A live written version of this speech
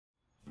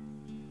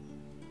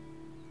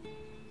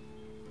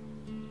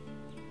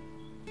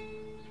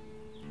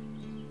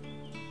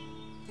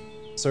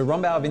So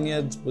Rombauer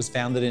Vineyards was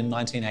founded in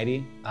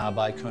 1980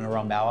 by Colonel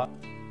Rombauer.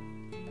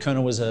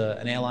 Colonel was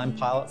an airline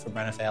pilot for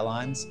Braniff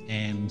Airlines,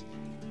 and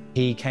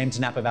he came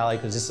to Napa Valley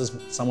because this is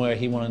somewhere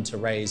he wanted to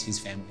raise his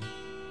family.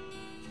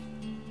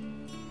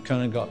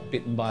 Colonel got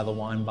bitten by the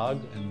wine bug,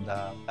 and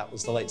that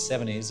was the late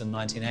 70s. In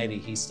 1980,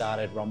 he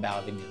started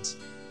Rombauer Vineyards.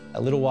 A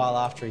little while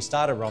after he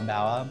started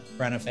Rombauer,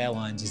 Braniff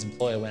Airlines, his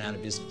employer, went out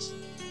of business,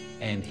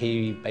 and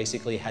he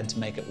basically had to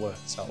make it work.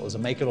 So it was a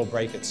make it or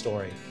break it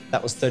story.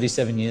 That was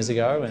 37 years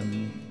ago,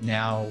 and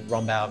now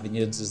Rombauer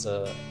Vineyards is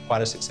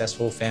quite a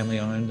successful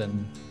family-owned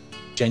and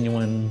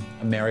genuine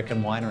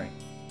American winery.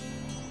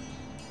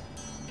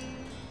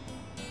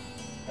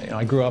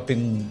 I grew up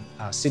in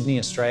Sydney,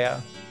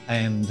 Australia,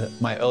 and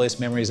my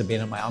earliest memories have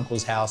been at my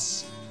uncle's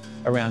house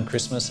around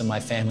Christmas and my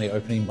family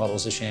opening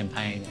bottles of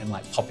champagne and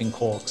like popping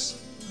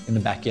corks in the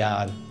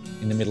backyard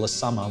in the middle of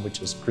summer,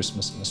 which is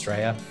Christmas in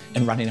Australia,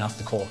 and running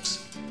after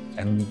corks.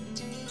 And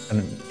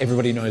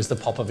everybody knows the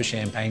pop of a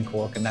champagne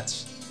cork, and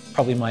that's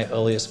probably my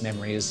earliest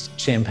memory is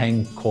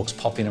champagne corks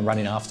popping and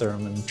running after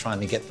them and trying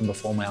to get them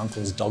before my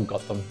uncle's dog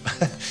got them.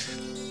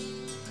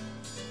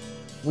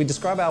 We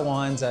describe our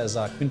wines as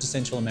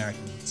quintessential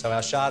American. So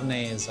our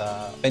Chardonnay is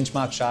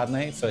benchmark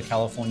Chardonnay for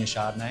California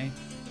Chardonnay,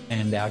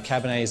 and our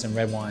Cabernets and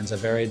red wines are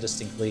very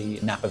distinctly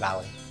Napa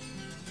Valley.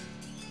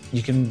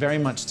 You can very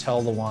much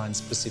tell the wine's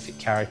specific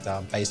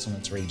character based on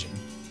its region.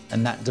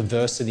 And that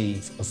diversity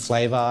of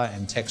flavour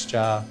and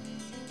texture,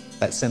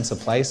 that sense of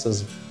place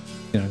is,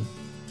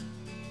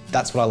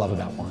 that's what I love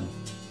about wine.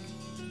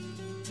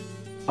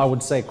 I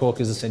would say cork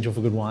is essential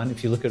for good wine.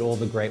 If you look at all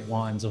the great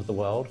wines of the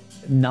world,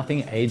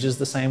 nothing ages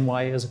the same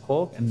way as a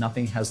cork, and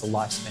nothing has the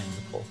lifespan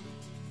of a cork.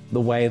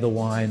 The way the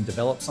wine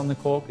develops on the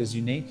cork is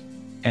unique,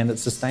 and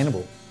it's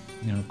sustainable.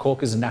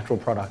 Cork is a natural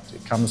product.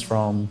 It comes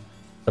from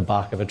the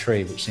bark of a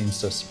tree, which seems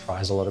to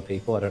surprise a lot of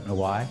people. I don't know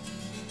why.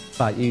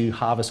 But you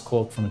harvest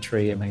cork from a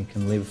tree and they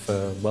can live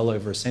for well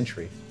over a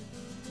century.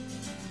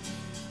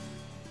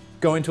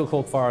 Going to a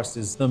cork forest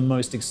is the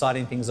most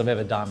exciting things I've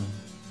ever done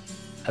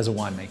as a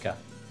winemaker.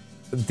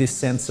 This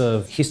sense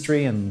of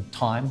history and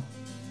time,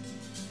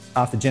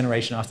 after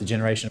generation,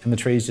 and the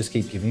trees just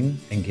keep giving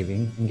and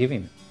giving and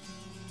giving.